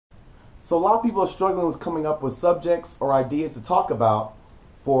So a lot of people are struggling with coming up with subjects or ideas to talk about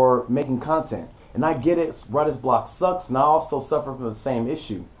for making content. And I get it, writer's block sucks, and I also suffer from the same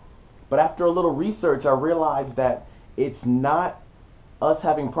issue. But after a little research, I realized that it's not us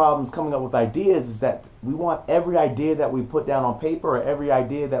having problems coming up with ideas, is that we want every idea that we put down on paper or every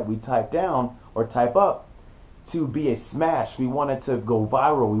idea that we type down or type up to be a smash. We want it to go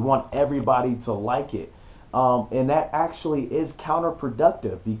viral. We want everybody to like it. And that actually is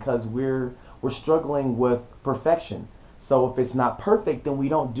counterproductive because we're struggling with perfection. So if it's not perfect, then we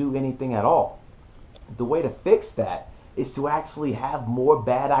don't do anything at all. The way to fix that is to actually have more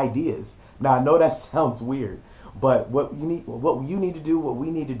bad ideas. Now I know that sounds weird, but what you need to do, what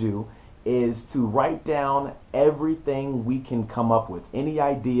we need to do is to write down everything we can come up with. Any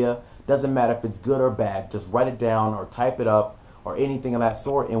idea, doesn't matter if it's good or bad, just write it down or type it up or anything of that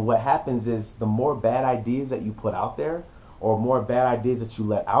sort. And what happens is the more bad ideas that you put out there or more bad ideas that you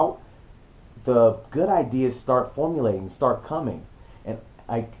let out, the good ideas start formulating, start coming. And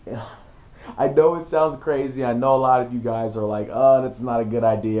I know it sounds crazy. I know a lot of you guys are like, "Oh, that's not a good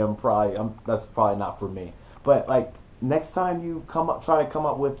idea. That's probably not for me." But like next time you try to come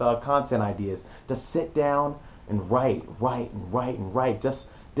up with content ideas, just sit down and write. Just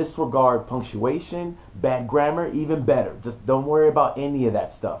disregard punctuation, bad grammar, even better. Just don't worry about any of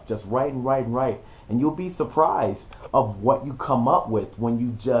that stuff. Just write. And you'll be surprised of what you come up with when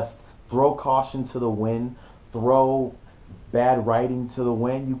you just throw caution to the wind, throw bad writing to the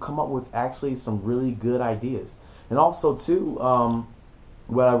wind. You come up with actually some really good ideas. And also too,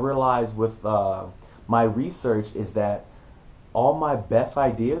 what I realized with my research is that all my best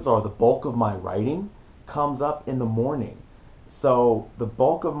ideas, or the bulk of my writing, comes up in the morning. So the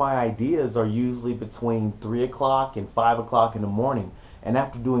bulk of my ideas are usually between 3 o'clock and 5 o'clock in the morning. And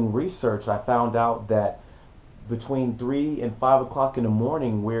after doing research, I found out that between 3 and 5 o'clock in the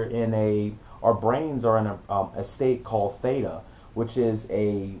morning, our brains are in a state called theta, which is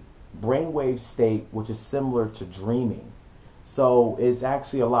a brainwave state which is similar to dreaming. So it's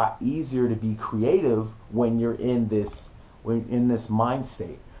actually a lot easier to be creative when you're in this mind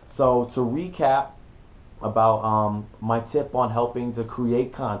state. So to recap about my tip on helping to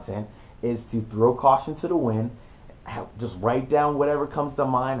create content is to throw caution to the wind, just write down whatever comes to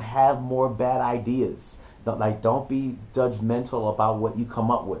mind, have more bad ideas. Don't be judgmental about what you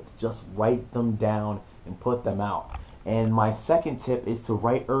come up with. Just write them down and put them out. And my second tip is to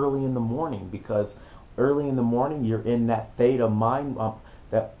write early in the morning, because early in the morning you're in that theta brainwave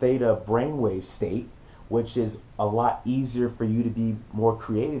state, which is a lot easier for you to be more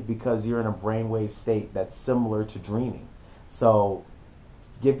creative because you're in a brainwave state that's similar to dreaming. So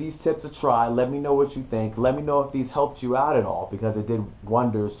give these tips a try. Let me know what you think. Let me know if these helped you out at all, because it did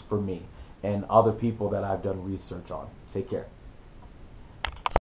wonders for me and other people that I've done research on. Take care.